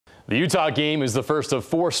The Utah game is the first of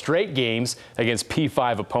 4 straight games against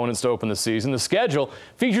P5 opponents to open the season. The schedule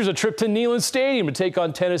features a trip to Neyland Stadium to take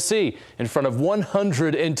on Tennessee in front of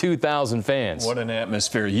 102,000 fans. What an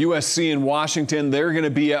atmosphere. USC and Washington, they're going to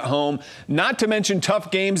be at home. Not to mention tough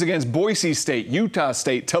games against Boise State, Utah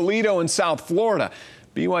State, Toledo, and South Florida.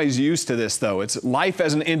 BYU's used to this, though. It's life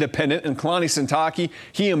as an independent, and Kalani Sitake,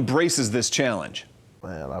 he embraces this challenge.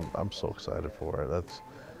 Man, I'm so excited for it. That's,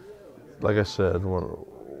 like I said,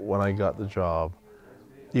 when I got the job,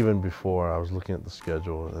 even before I was looking at the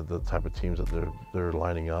schedule, the type of teams that they're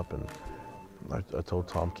lining up, and I told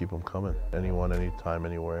Tom, keep them coming. Anyone, anytime,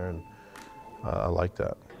 anywhere, and I like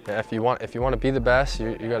that. Yeah, if you want to be the best,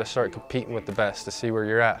 you got to start competing with the best to see where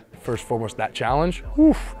you're at. First and foremost, that challenge,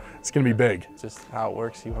 oof, it's going to be big. It's just how it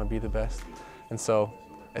works. You want to be the best, and so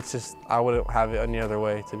it's just I wouldn't have it any other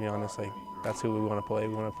way, to be honest. Like, that's who we want to play.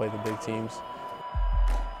 We want to play the big teams.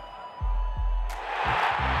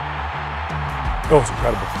 Oh, it's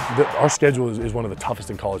incredible. Our schedule is one of the toughest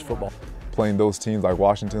in college football. Playing those teams like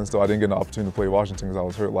Washington, still I didn't get an opportunity to play Washington because I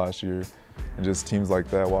was hurt last year. And just teams like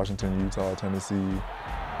that, Washington, Utah, Tennessee,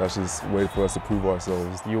 that's just a way for us to prove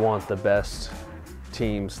ourselves. You want the best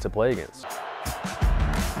teams to play against.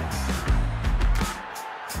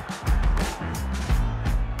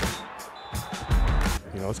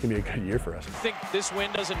 You know, it's going to be a good year for us. I think this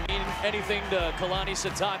win doesn't mean anything to Kalani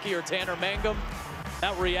Sitake or Tanner Mangum.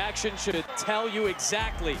 That reaction should tell you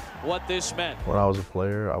exactly what this meant. When I was a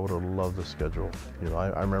player, I would have loved the schedule. You know,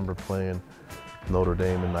 I remember playing Notre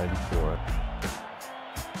Dame in '94.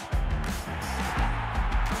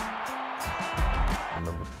 I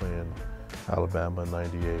remember playing Alabama in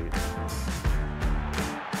 '98.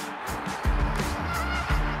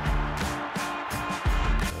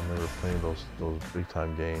 I remember playing those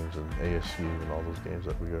big-time games and ASU and all those games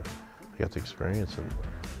that we got to experience. And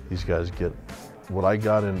these guys get what I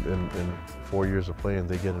got in 4 years of playing,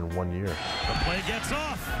 they get in 1 year. The play gets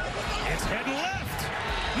off. It's heading left.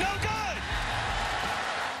 No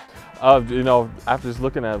good. You know, after just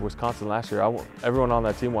looking at Wisconsin last year, everyone on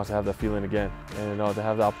that team wants to have that feeling again. And, you know, to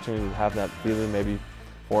have the opportunity to have that feeling maybe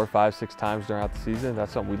 4, 5, 6 times throughout the season,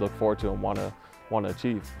 that's something we look forward to and want to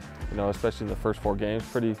achieve. You know, especially in the first 4 games,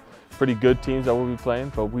 pretty good teams that we'll be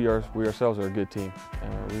playing, but we ourselves are a good team,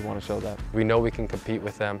 and we want to show that. We know we can compete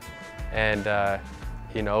with them, and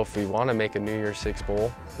you know, if we want to make a New Year's Six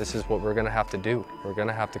bowl, this is what we're going to have to do. We're going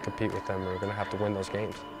to have to compete with them. We're going to have to win those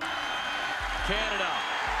games. Canada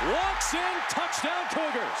walks in, touchdown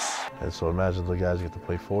Cougars. And so imagine the guys get to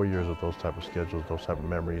play 4 years with those type of schedules, those type of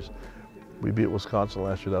memories. We beat Wisconsin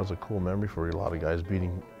last year. That was a cool memory for a lot of guys,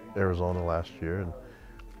 beating Arizona last year. And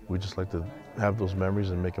we just like to have those memories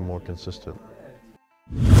and make them more consistent.